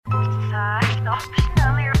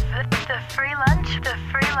optionally the free lunch, the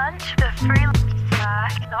free lunch, the free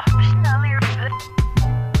optionally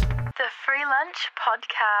the free lunch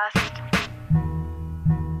podcast.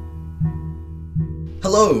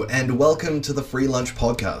 Hello and welcome to the Free Lunch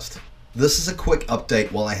Podcast. This is a quick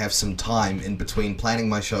update while I have some time in between planning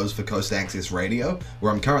my shows for Coast Access Radio,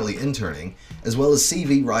 where I'm currently interning, as well as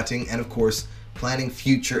CV writing and of course planning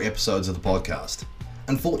future episodes of the podcast.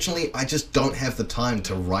 Unfortunately, I just don't have the time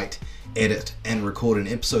to write, edit and record an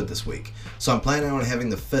episode this week, so I'm planning on having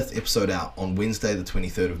the 5th episode out on Wednesday the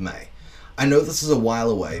 23rd of May. I know this is a while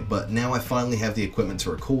away, but now I finally have the equipment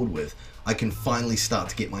to record with, I can finally start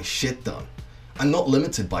to get my shit done. I'm not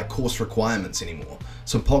limited by course requirements anymore,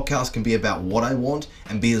 so podcasts can be about what I want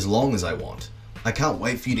and be as long as I want. I can't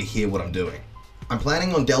wait for you to hear what I'm doing. I'm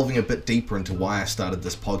planning on delving a bit deeper into why I started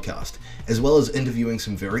this podcast, as well as interviewing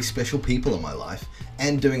some very special people in my life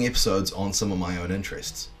and doing episodes on some of my own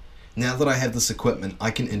interests. Now that I have this equipment,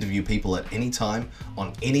 I can interview people at any time,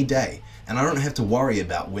 on any day, and I don't have to worry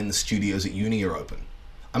about when the studios at uni are open.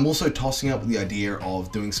 I'm also tossing up the idea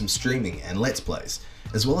of doing some streaming and Let's Plays,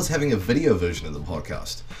 as well as having a video version of the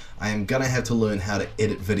podcast. I am gonna have to learn how to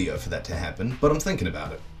edit video for that to happen, but I'm thinking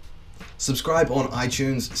about it. Subscribe on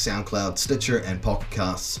iTunes, SoundCloud, Stitcher and Pocket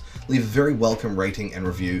Casts. Leave a very welcome rating and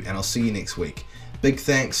review, and I'll see you next week. Big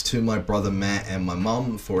thanks to my brother Matt and my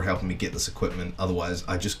mum for helping me get this equipment, otherwise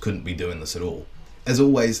I just couldn't be doing this at all. As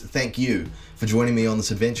always, thank you for joining me on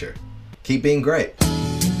this adventure. Keep being great.